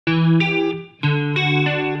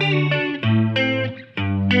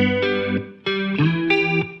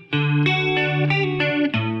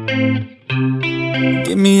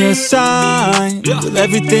a sign. Will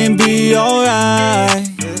everything be alright?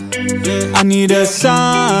 I need a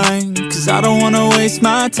sign, cause I don't wanna waste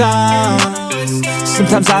my time.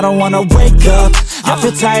 Sometimes I don't wanna wake up, I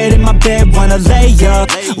feel tired in my bed, wanna lay up.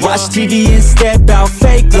 Watch TV instead, about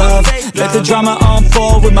fake love. Let the drama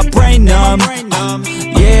unfold with my brain numb.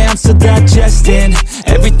 Yeah, I'm still digesting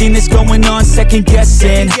everything that's going on, second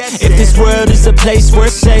guessing if this world is a place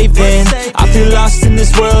worth saving. I feel lost in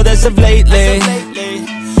this world as of lately.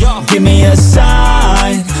 Give me a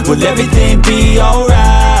sign, will everything be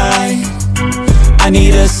alright? I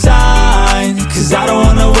need a sign, cause I don't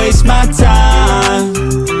wanna waste my time.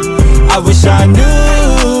 I wish I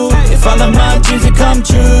knew if all of my dreams would come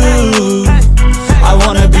true. I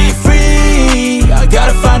wanna be free, I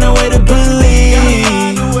gotta find a way to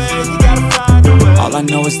believe. All I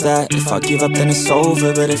know is that if I give up then it's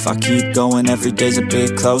over, but if I keep going every day's a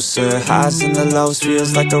bit closer. Highs and the lows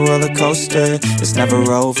feels like a roller coaster, it's never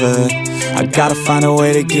over. I gotta find a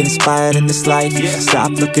way to get inspired in this life.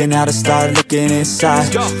 Stop looking out and start looking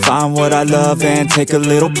inside. Find what I love and take a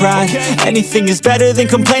little pride. Anything is better than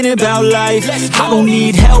complaining about life. I don't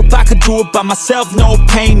need help, I could do it by myself. No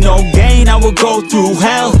pain, no gain, I will go through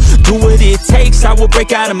hell. Do what it takes, I will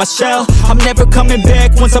break out of my shell. I'm never coming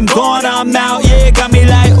back, once I'm gone I'm out. Yeah, got me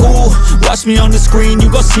like ooh, watch me on the screen, you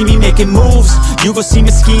gon' see me making moves. You gon' see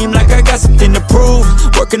me scheme like I got something to prove.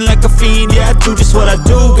 Working like a fiend, yeah I do just what I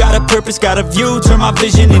do. Got a purpose, got a view, turn my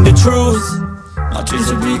vision into truth. My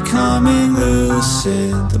dreams are becoming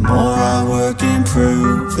lucid. The more I work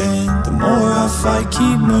improving, the more I fight,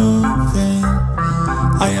 keep moving.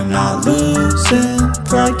 I am not losing,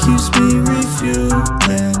 pride keeps me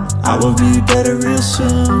refueling. I will be better real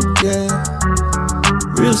soon, yeah.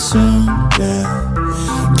 Real soon,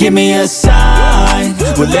 yeah. Give me a sign,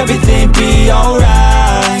 will everything be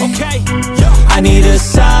alright? I need a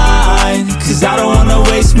sign, cause I don't wanna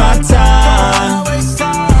waste my time.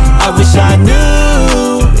 I wish I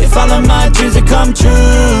knew if all of my dreams would come true.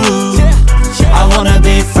 I wanna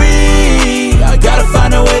be free, I gotta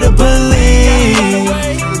find a way to believe.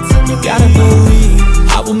 Gotta believe,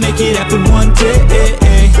 I will make it happen one day.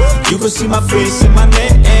 You gon' see my face and my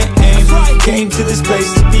name. Came to this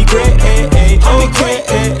place to be great, oh great,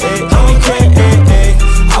 oh great.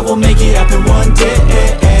 I will make it happen one day.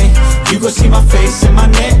 You gon' see my face and my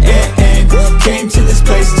name. Came to this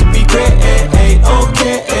place to be great.